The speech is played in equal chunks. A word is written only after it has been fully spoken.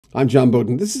I'm John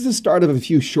Beaudin. This is the start of a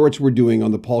few shorts we're doing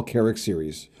on the Paul Carrack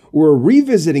series. We're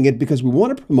revisiting it because we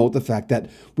want to promote the fact that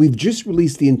we've just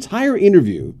released the entire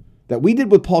interview that we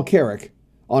did with Paul Carrack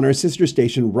on our sister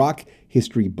station, Rock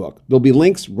History Book. There'll be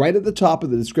links right at the top of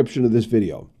the description of this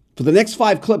video. For the next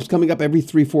 5 clips coming up every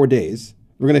 3-4 days,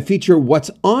 we're going to feature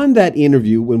what's on that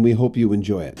interview when we hope you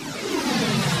enjoy it.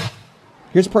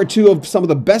 Here's part 2 of some of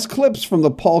the best clips from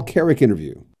the Paul Carrack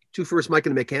interview. 2 first Mike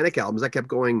and the Mechanic albums, I kept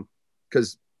going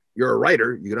because you're a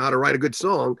writer, you know how to write a good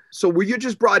song. So were you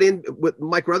just brought in with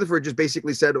Mike Rutherford just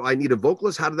basically said, oh, I need a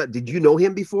vocalist? How did you know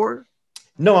him before?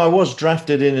 No, I was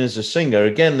drafted in as a singer.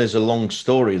 Again, there's a long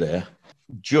story there.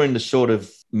 During the sort of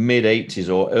mid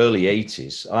 80s or early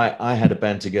 80s, I had a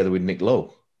band together with Nick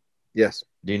Lowe. Yes.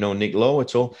 Do you know Nick Lowe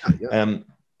at all? Yeah.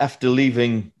 After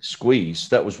leaving Squeeze,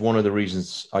 that was one of the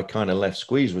reasons I kind of left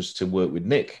Squeeze, was to work with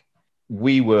Nick.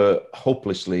 We were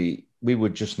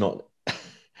just not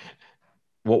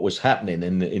what was happening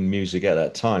in music at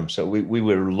that time. So we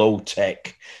were low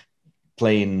tech,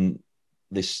 playing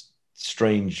this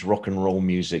strange rock and roll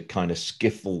music, kind of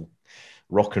skiffle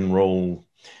rock and roll.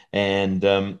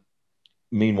 And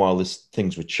meanwhile,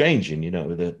 things were changing, you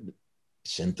know, the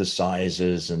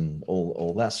synthesizers and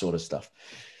all that sort of stuff,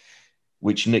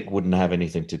 which Nick wouldn't have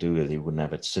anything to do with. He wouldn't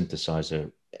have a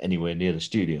synthesizer anywhere near the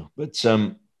studio. But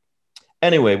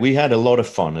anyway, we had a lot of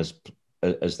fun as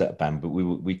that band, but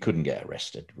we couldn't get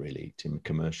arrested really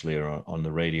commercially or on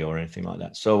the radio or anything like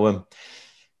that. So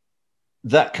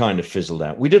that kind of fizzled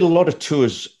out. We did a lot of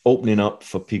tours opening up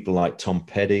for people like Tom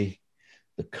Petty,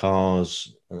 the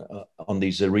Cars, on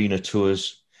these arena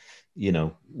tours. You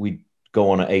know, we'd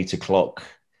go on at 8 o'clock.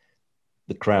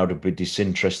 The crowd would be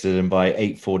disinterested, and by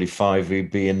 8:45 we'd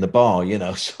be in the bar, you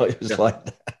know. So it was like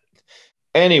that.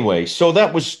 Anyway, so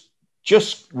that was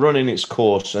just running its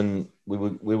course, and we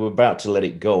were about to let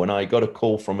it go. And I got a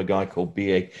call from a guy called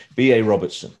B.A.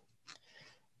 Robertson.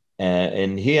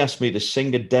 And he asked me to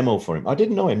sing a demo for him. I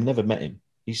didn't know him, never met him.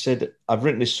 He said, I've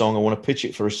written this song. I want to pitch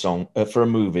it for a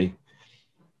movie.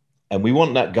 And we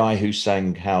want that guy who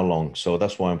sang How Long. So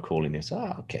that's why I'm calling this.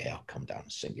 Okay, I'll come down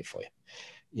and sing it for you.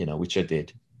 You know, which I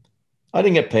did. I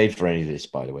didn't get paid for any of this,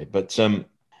 by the way. But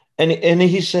and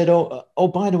he said, oh,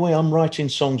 by the way, I'm writing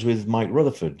songs with Mike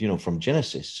Rutherford, you know, from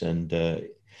Genesis, and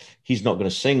he's not going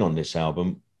to sing on this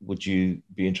album. Would you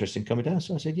be interested in coming down?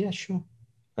 So I said, yeah, sure.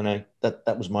 And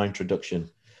that was my introduction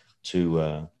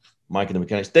to Mike and the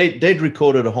Mechanics. They'd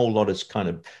recorded a whole lot of kind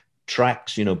of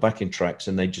tracks, you know, backing tracks,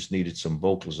 and they just needed some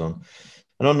vocals on.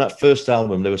 And on that first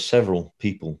album, there were several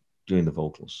people doing the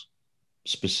vocals,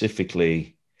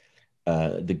 specifically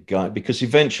the guy, because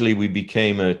eventually we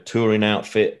became a touring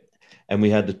outfit, and we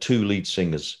had the 2 lead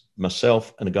singers,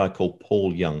 myself and a guy called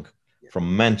Paul Young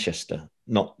from Manchester,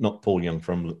 not Paul Young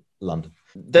from London.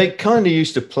 They kind of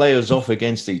used to play us off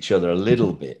against each other a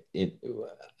little bit.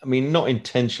 I mean, not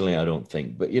intentionally, I don't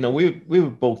think, but, you know, we were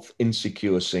both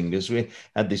insecure singers. We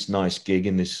had this nice gig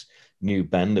in this new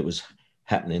band that was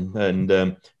happening. And,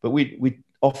 but we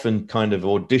often kind of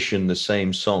auditioned the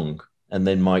same song, and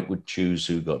then Mike would choose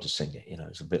who got to sing it. You know,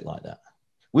 it's a bit like that.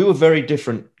 We were very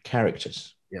different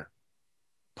characters. Yeah.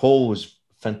 Paul Paul was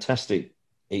fantastic.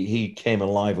 He came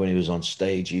alive when he was on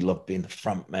stage. He loved being the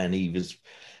front man. He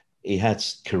had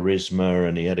charisma,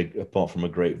 and he had, apart from a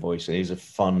great voice, and he's a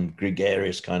fun,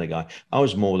 gregarious kind of guy. I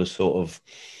was more the sort of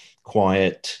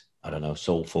quiet, I don't know,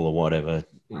 soulful or whatever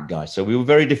guy. So we were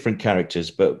very different characters,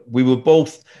 but we were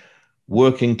both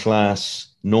working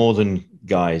class northern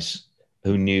guys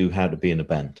who knew how to be in a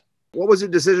band. What was the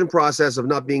decision process of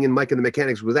not being in Mike and the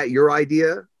Mechanics? Was that your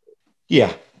idea?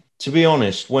 Yeah, to be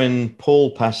honest, when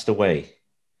Paul passed away,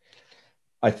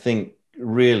 I think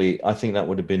that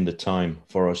would have been the time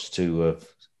for us to have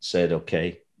said,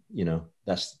 okay, you know,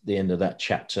 that's the end of that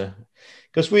chapter.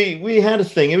 Because we had a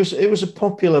thing. It was a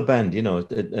popular band, you know,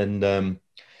 and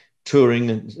touring,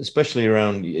 especially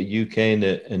around UK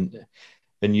and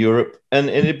Europe. And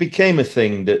it became a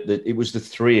thing that it was the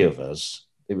 3 of us.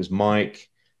 It was Mike,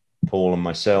 Paul, and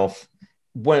myself.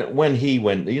 When he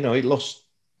went, you know, it lost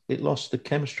the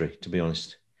chemistry, to be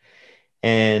honest.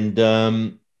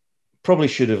 And probably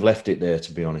should have left it there,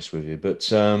 to be honest with you. But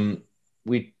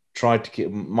we tried to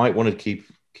Mike wanted to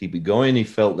keep it going. He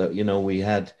felt that, you know, we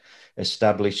had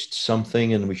established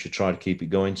something and we should try to keep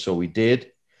it going. So we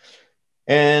did.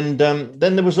 And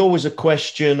then there was always a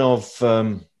question of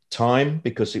time,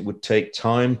 because it would take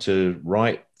time to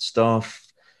write stuff,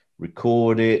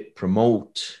 record it,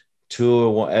 promote,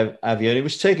 tour, whatever have you. And it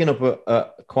was taking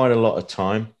up quite a lot of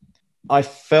time. I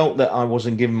felt that I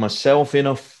wasn't giving myself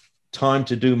enough time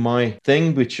to do my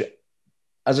thing, which,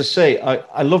 as I say,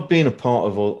 I love being a part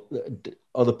of all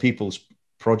other people's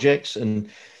projects, and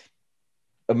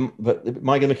but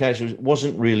Mike and the Mechanics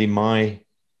wasn't really my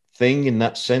thing in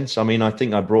that sense. I mean, I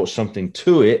think I brought something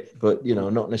to it, but you know,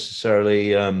 not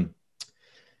necessarily. I'm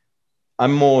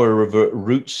more of a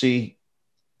rootsy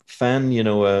fan, you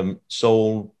know,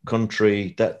 soul,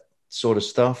 country, that sort of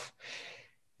stuff.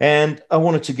 And I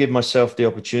wanted to give myself the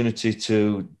opportunity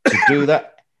to do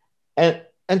that. And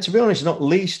to be honest, not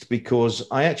least because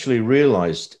I actually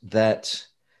realized that,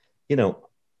 you know,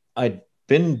 I'd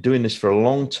been doing this for a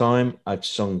long time. I've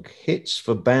sung hits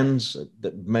for bands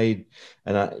that made,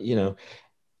 and I, you know,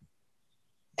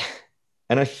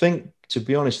 and I think, to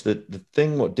be honest, the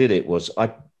thing what did it was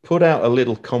I put out a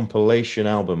little compilation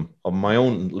album on my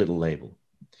own little label.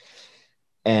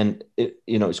 And,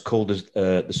 you know, it's called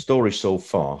The Story So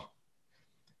Far.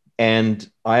 And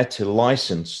I had to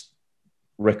license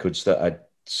records that I'd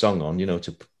sung on, you know,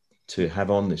 to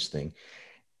have on this thing.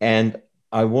 And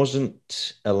I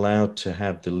wasn't allowed to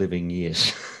have the living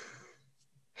years.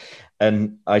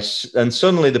 and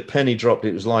suddenly the penny dropped.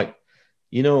 It was like,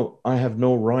 you know, I have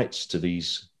no rights to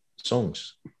these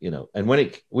songs, you know, and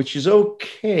which is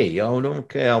okay. Oh,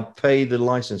 okay, I'll pay the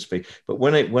license fee. But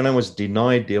when I was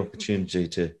denied the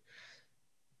opportunity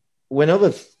when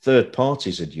other third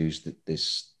parties had used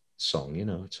this song, you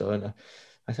know, so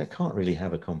I said, I can't really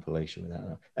have a compilation with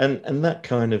that. And that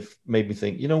kind of made me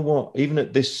think, you know what, even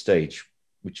at this stage,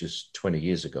 which is 20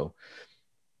 years ago,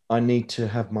 I need to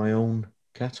have my own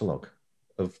catalog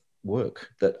of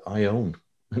work that I own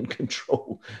and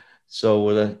control.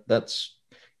 So that's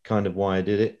kind of why I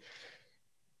did it.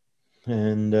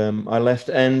 And I left.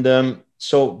 And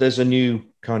so there's a new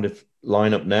kind of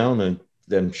lineup now, and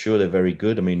I'm sure they're very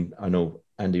good. I mean, I know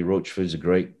Andy Roachford's a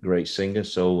great singer.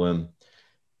 So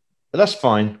but that's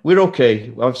fine. We're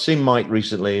okay. I've seen Mike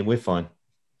recently, and we're fine.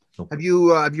 Have you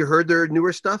heard their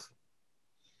newer stuff?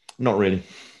 Not really.